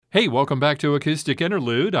Hey, welcome back to Acoustic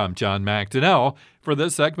Interlude. I'm John McDonnell. For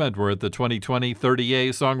this segment, we're at the 2020 30A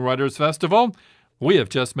Songwriters Festival. We have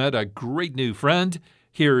just met a great new friend.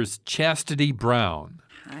 Here's Chastity Brown.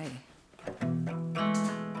 Hi.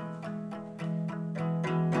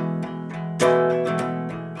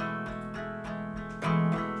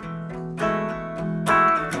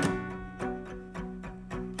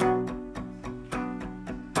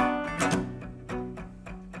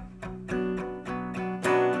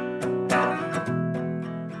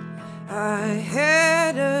 I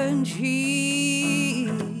had a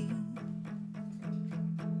dream.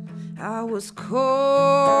 I was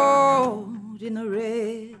cold in the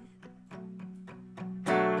red.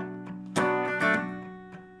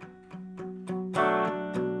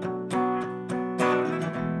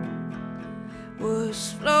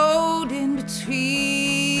 Was floating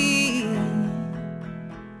between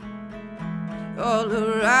all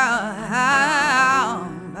around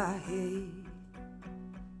my head.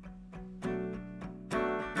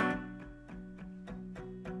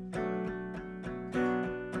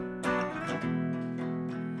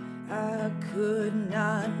 I could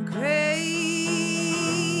not grace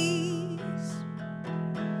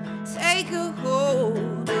take a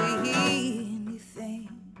hold of anything.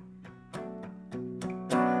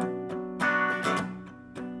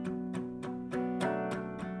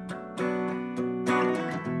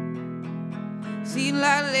 Seemed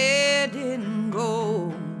like letting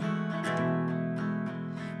go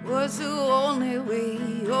was the only way,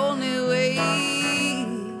 only way.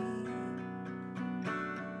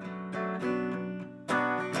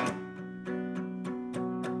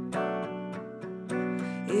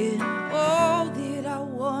 In all that I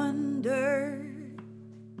wondered,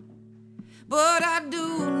 but I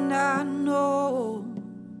do not know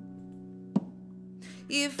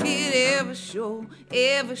if it ever show,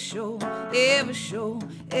 ever show, ever show,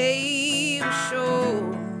 ever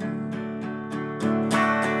show.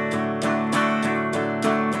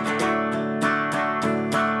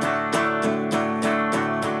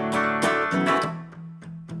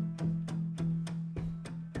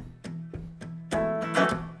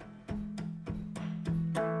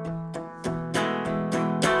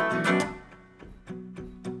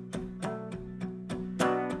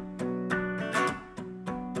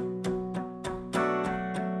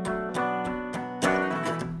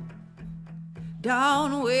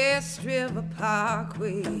 Down West River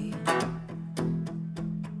Parkway,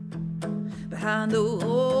 behind the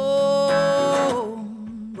old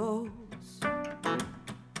boats,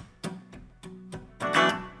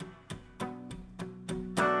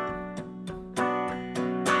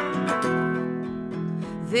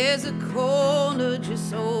 there's a corner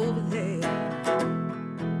just over there.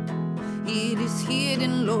 It is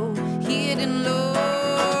hidden low, hidden low.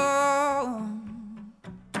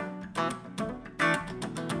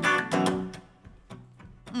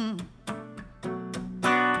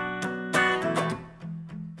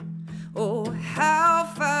 Oh, how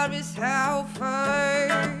far is how far?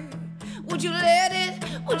 Would you let it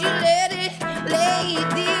lay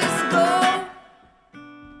this go?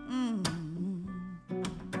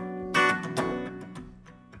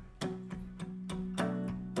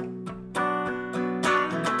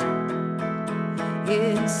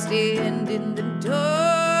 And stand in the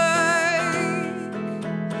dark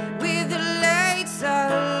with the lights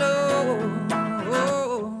are low.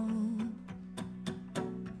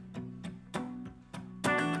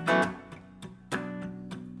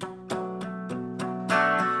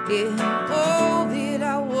 In all that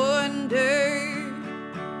I wonder,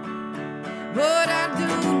 but I do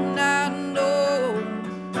not know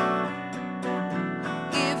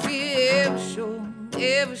if it ever show,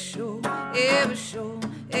 ever show, ever show,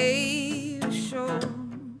 ever show.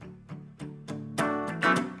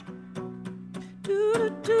 Do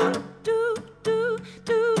do do do do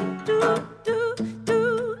do do do do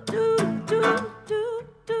do do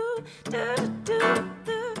do do do.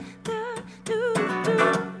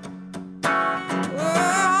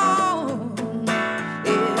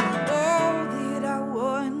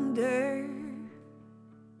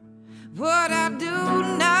 But I do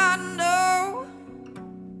not know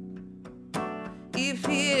if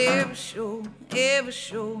it ever show, ever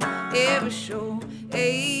show, ever show,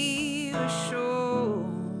 ever show.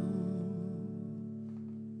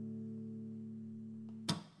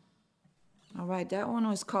 All right, that one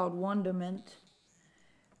was called Wonderment.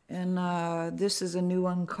 And this is a new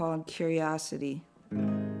one called Curiosity.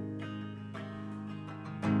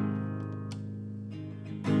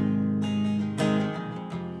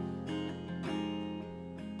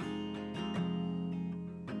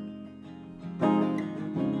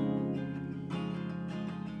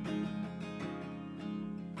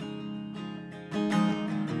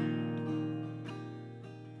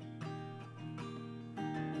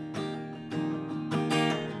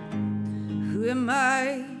 am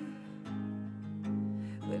I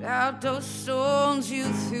without those stones you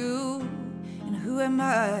threw? And who am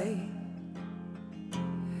I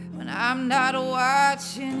when I'm not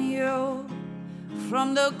watching you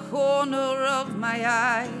from the corner of my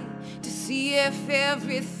eye to see if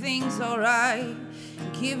everything's alright,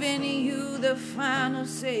 giving you the final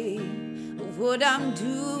say of what I'm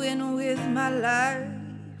doing with my life?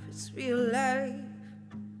 It's real life.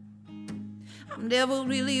 I'm never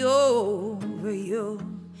really over you,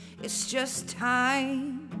 it's just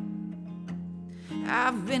time.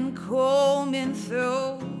 I've been combing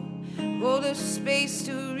through all the space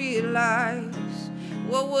to realize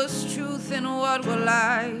what was truth and what were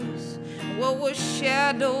lies, what was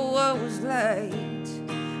shadow, what was light,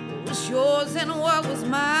 what was yours and what was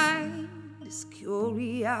mine. This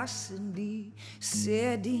curiosity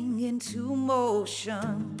setting into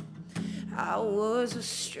motion. I was a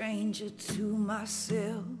stranger to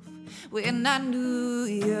myself when I knew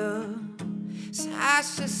you. So I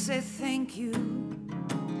should say thank you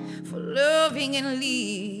for loving and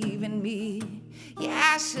leaving me.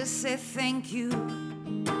 Yeah, I should say thank you.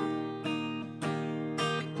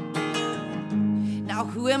 Now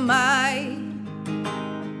who am I?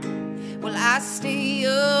 Well, I stay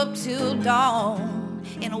up till dawn,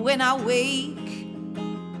 and when I wake,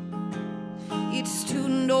 it's to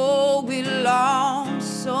no belong.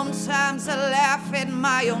 Sometimes I laugh at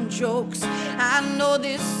my own jokes. I know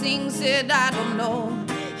there's things that I don't know.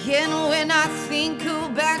 And when I think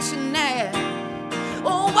about you now,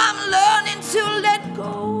 oh, I'm learning to let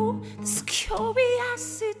go. This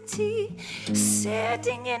curiosity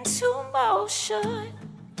setting into motion.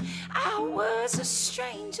 I was a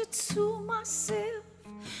stranger to myself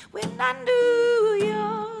when I knew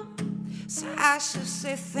you. So I should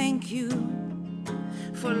say thank you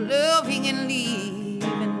for loving and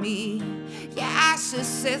leaving me. Yeah, I should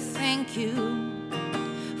say thank you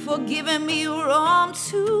for giving me room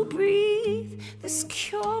to breathe. This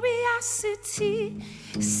curiosity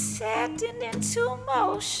setting into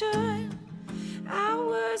motion. I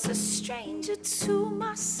was a stranger to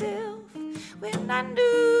myself when I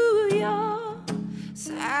knew you.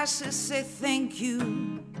 So I should say thank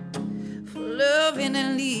you for loving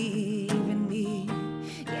and leaving me.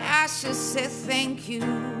 Yeah, I should say thank you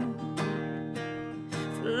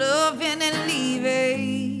for loving and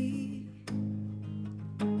leaving.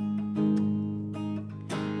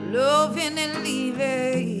 Loving and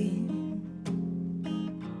leaving.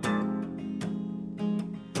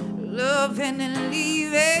 Loving and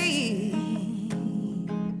leaving.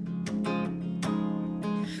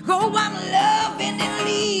 Oh, I'm loving and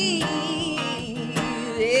leaving.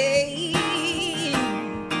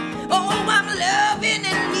 Oh, I'm loving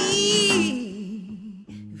and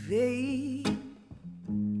leaving.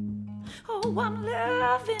 Oh, I'm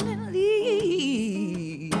loving and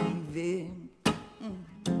leaving.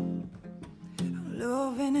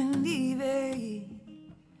 Loving and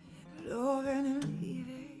leaving. Loving and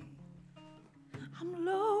leaving. I'm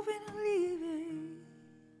loving and leaving.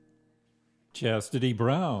 Chastity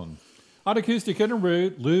Brown. On Acoustic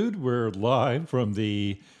Interlude, we're live from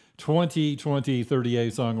the 2020 30A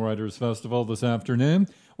Songwriters Festival this afternoon.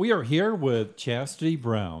 We are here with Chastity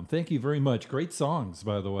Brown. Thank you very much. Great songs,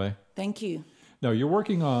 by the way. Thank you. Now, you're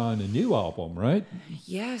working on a new album, right?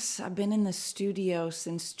 Yes, I've been in the studio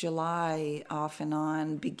since July, off and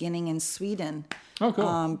on, beginning in Sweden. Oh,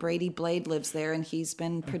 cool. Brady Blade lives there, and he's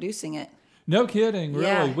been producing it. No kidding, really.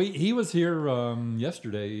 Yeah. He was here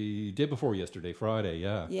yesterday, day before yesterday, Friday,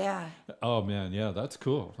 yeah. Yeah. Oh, man, yeah, that's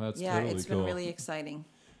cool. That's Yeah, totally it's cool. been really exciting.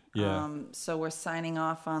 Yeah. So we're signing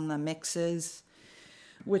off on the mixes,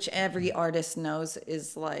 which every artist knows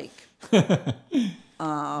is like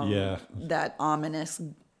yeah. that ominous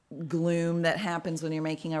gloom that happens when you're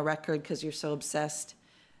making a record because you're so obsessed.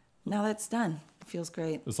 Now that's done. It feels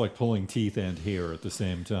great. It's like pulling teeth and hair at the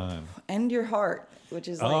same time. And your heart, which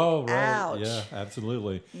is like, Oh, right. ouch. Yeah,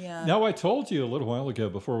 absolutely. Yeah. Now, I told you a little while ago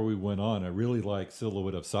before we went on, I really like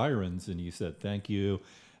Silhouette of Sirens, and you said thank you.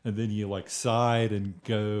 And then you like sighed and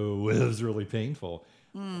go, it was really painful.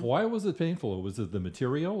 Why was it painful? Was it the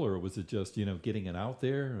material, or was it just, getting it out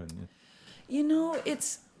there? And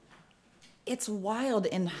It's wild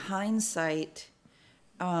in hindsight.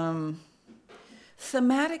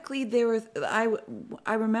 Thematically,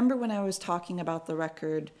 I remember when I was talking about the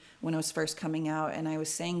record when it was first coming out, and I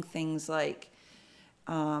was saying things like,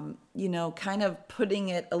 kind of giving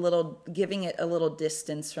it a little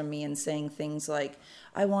distance from me, and saying things like,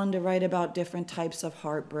 I wanted to write about different types of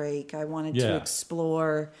heartbreak. I wanted to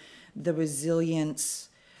explore the resilience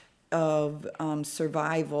of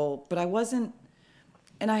survival, but I wasn't.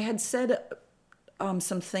 And I had said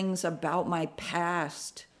some things about my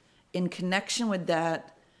past in connection with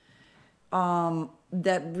that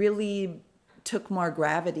that really took more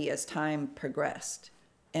gravity as time progressed.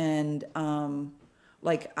 And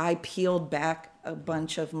like I peeled back a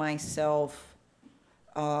bunch of myself,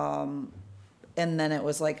 and then it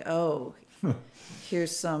was like, oh,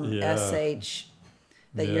 here's some SH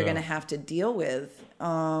that you're going to have to deal with.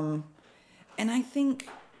 And I think,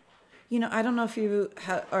 I don't know if you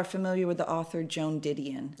are familiar with the author Joan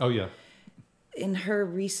Didion. Oh, yeah. In her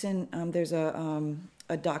recent, there's a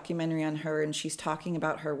documentary on her, and she's talking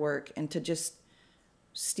about her work. And to just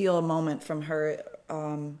steal a moment from her,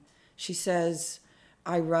 she says,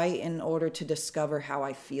 I write in order to discover how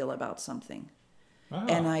I feel about something. Ah.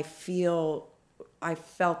 And I felt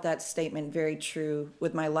that statement very true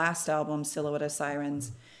with my last album, Silhouette of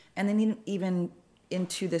Sirens. And then even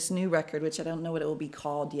into this new record, which I don't know what it will be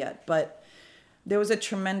called yet, but there was a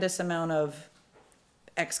tremendous amount of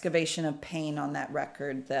excavation of pain on that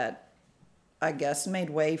record that I guess made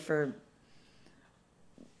way for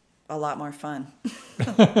a lot more fun.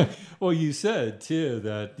 Well, you said too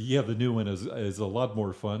that the new one is a lot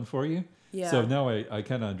more fun for you. Yeah. So now I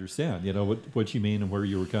kind of understand, what you mean and where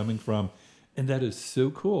you were coming from, and that is so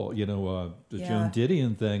cool. The Joan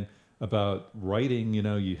Didion thing about writing.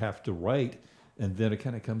 You have to write, and then it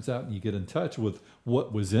kind of comes out, and you get in touch with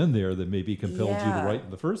what was in there that maybe compelled you to write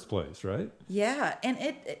in the first place, right? Yeah, and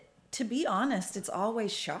it to be honest, it's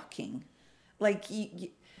always shocking. Like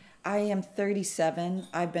I am 37.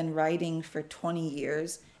 I've been writing for 20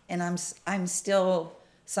 years, and I'm still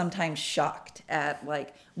sometimes shocked at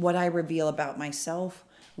like what I reveal about myself,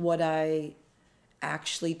 what I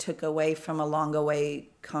actually took away from a long ago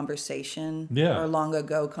conversation.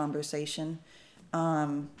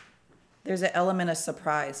 There's an element of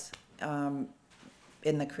surprise in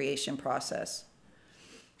the creation process.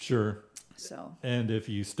 Sure. So. And if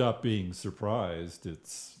you stop being surprised,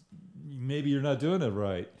 it's maybe you're not doing it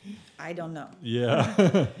right. I don't know.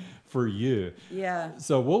 Yeah, for you. Yeah.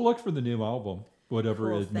 So we'll look for the new album, whatever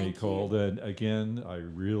cool, it may called. And again, I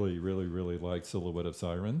really, really, really like Silhouette of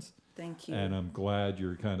Sirens. Thank you. And I'm glad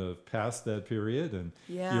you're kind of past that period and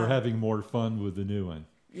you're having more fun with the new one.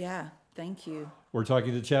 Yeah, thank you. We're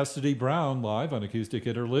talking to Chastity Brown live on Acoustic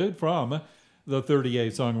Interlude from the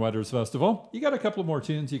 38 Songwriters Festival. You got a couple more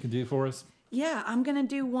tunes you can do for us? Yeah, I'm going to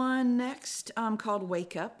do one next called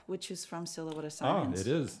Wake Up, which is from Silhouette of Sirens. Ah, it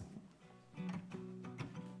is.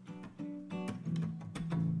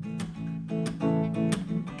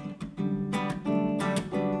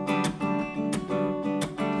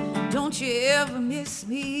 Don't you ever miss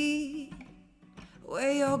me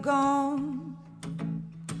where you're gone,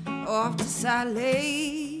 off to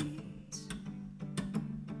silence.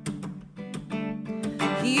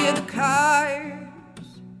 Hear the cars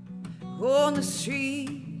on the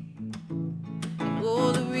street and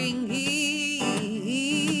all the ringing.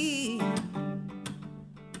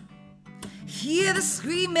 Hear the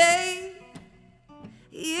screaming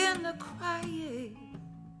in the quiet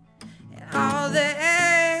and all the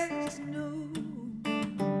acts new.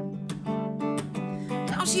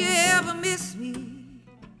 Don't you ever miss me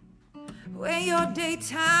when your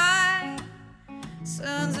daytime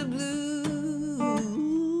suns are blue.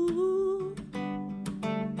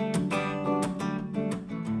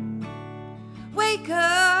 Wake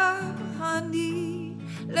up, honey,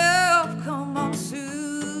 love, come on soon.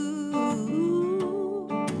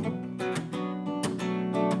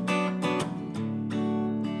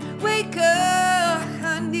 Wake up,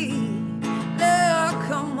 honey, love,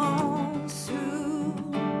 come on soon.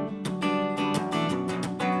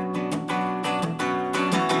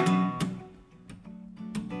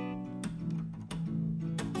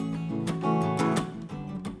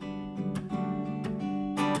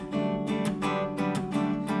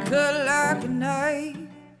 Cut like a knife,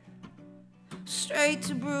 straight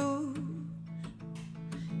to bruise,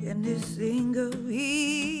 and this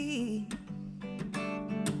lingering.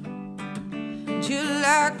 Just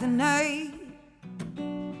like the night,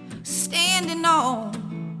 standing on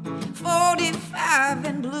 45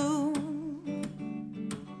 and blue.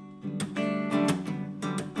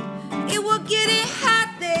 It was getting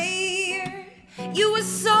hot there, you were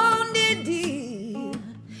so near dear,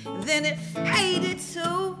 then it faded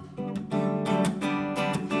too.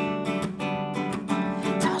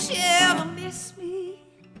 Don't you ever miss me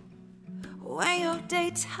when your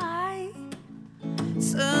daytime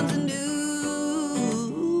suns are new.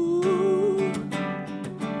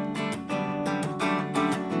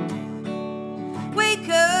 Wake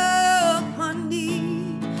up,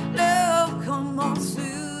 honey, love, come on soon.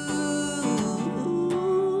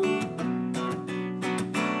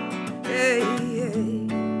 Hey, yeah.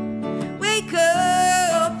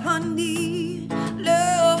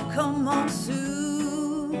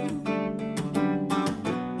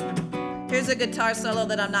 Here's a guitar solo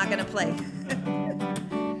that I'm not going to play.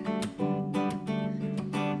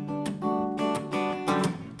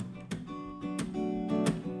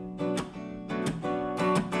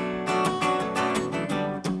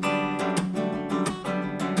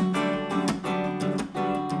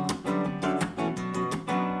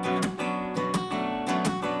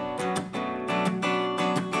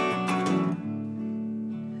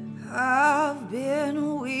 I've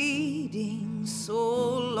been waiting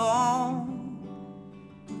so long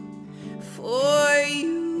for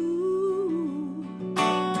you.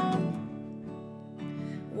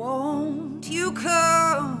 Won't you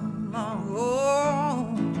come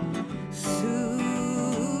home soon?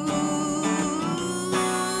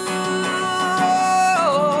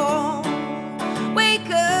 Wake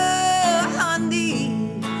up, honey,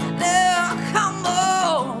 now come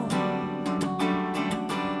on.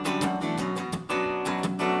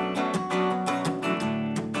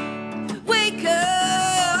 Wake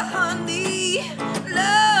up, honey,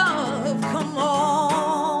 love, come on.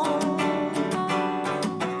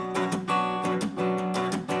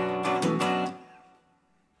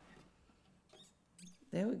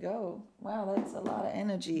 There we go. Wow, that's a lot of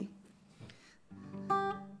energy.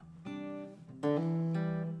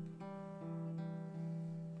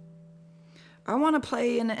 I want to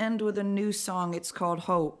play and end with a new song. It's called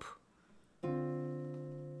Hope.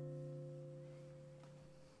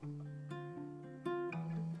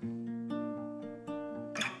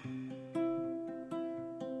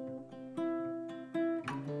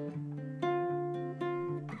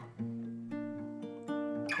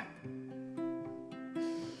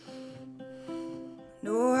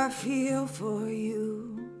 Know I feel for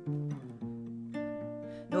you.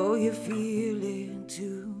 Know you feel it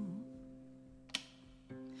too.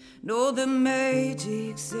 Know the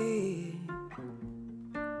magic's there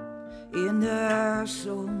in the eyes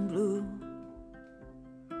so blue.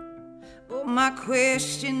 But my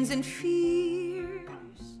questions and fears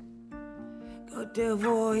got their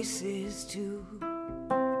voices too.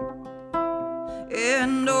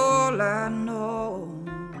 And all I know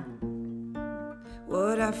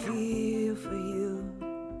what I feel for you,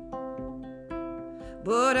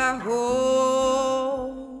 but I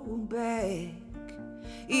hold back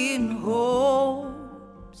in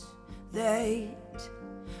hopes that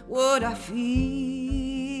what I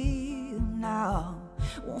feel now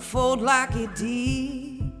won't fold like it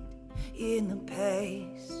did in the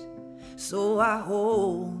past. So I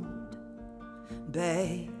hold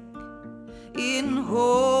back in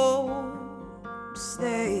hopes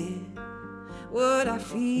that what I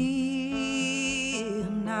feel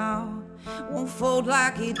now won't fold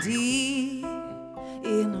like it did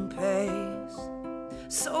in the past.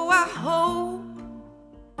 So I hope,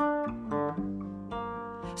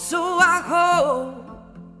 so I hope,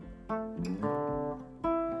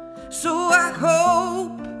 so I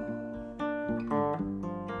hope,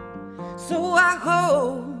 so I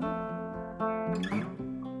hope.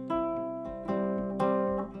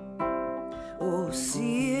 Oh,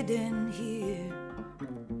 sitting here,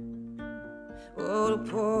 oh, the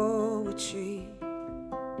poetry,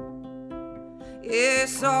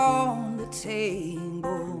 it's on the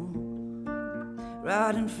table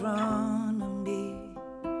right in front of me.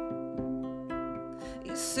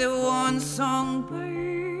 You said one songbird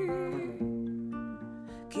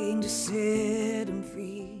came to set him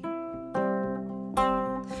free.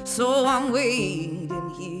 So I'm waiting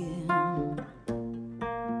here,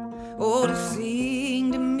 oh, to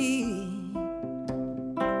sing to me.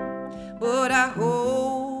 But I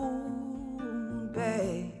hold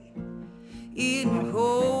back in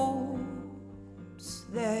hopes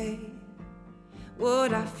that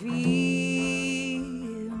what I feel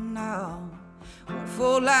now won't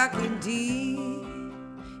fall like it did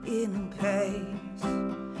in the past.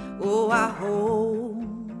 Oh, I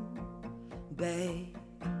hold back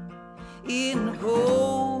in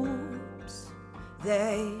hopes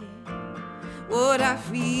that what I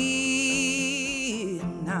feel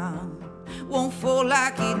now won't fall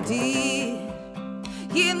like it did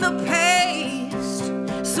in the past.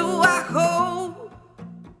 So I hope,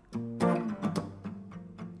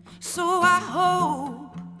 so I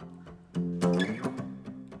hope,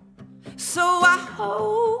 so I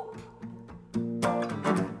hope,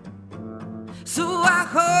 so I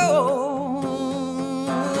hope.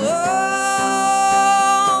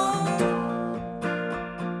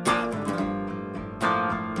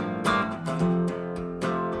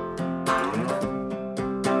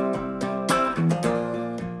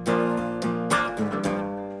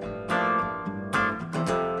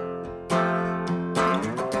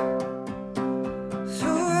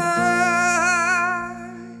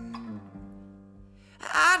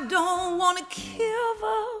 give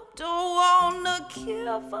up, don't wanna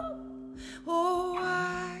give up. Oh,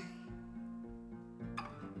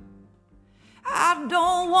 I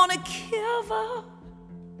don't wanna give up.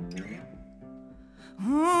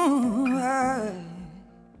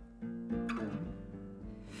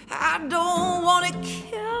 I don't wanna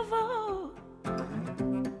give up.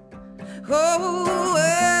 Oh,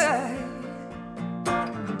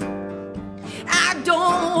 I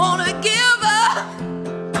don't wanna give up.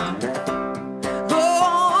 Oh,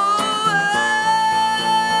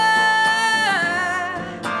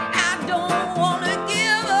 I don't wanna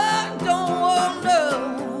give up. Don't wanna.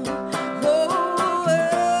 Oh,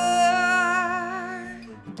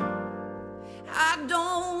 I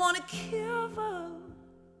don't wanna give up.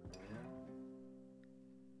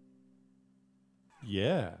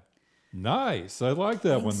 Yeah. Nice. I like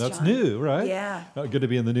that one. Thanks, That's John. new, right? Yeah. Going to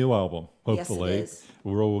be in the new album, hopefully. Yes, it is.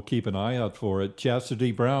 We'll keep an eye out for it.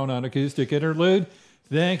 Chastity Brown on acoustic interlude.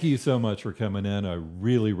 Thank you so much for coming in. I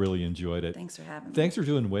really, really enjoyed it. Thanks for having me. Thanks for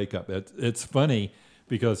doing Wake Up. It's funny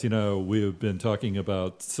because, we've been talking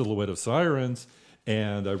about Silhouette of Sirens,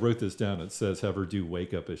 and I wrote this down. It says have her do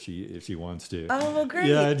Wake Up if she wants to. Oh, well, great.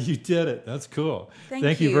 Yeah, and you did it. That's cool.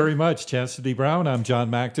 Thank you you. very much, Chastity Brown. I'm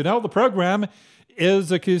John McDonnell. The program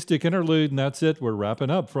is Acoustic Interlude, and that's it. We're wrapping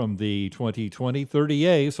up from the 2020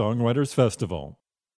 30A Songwriters Festival.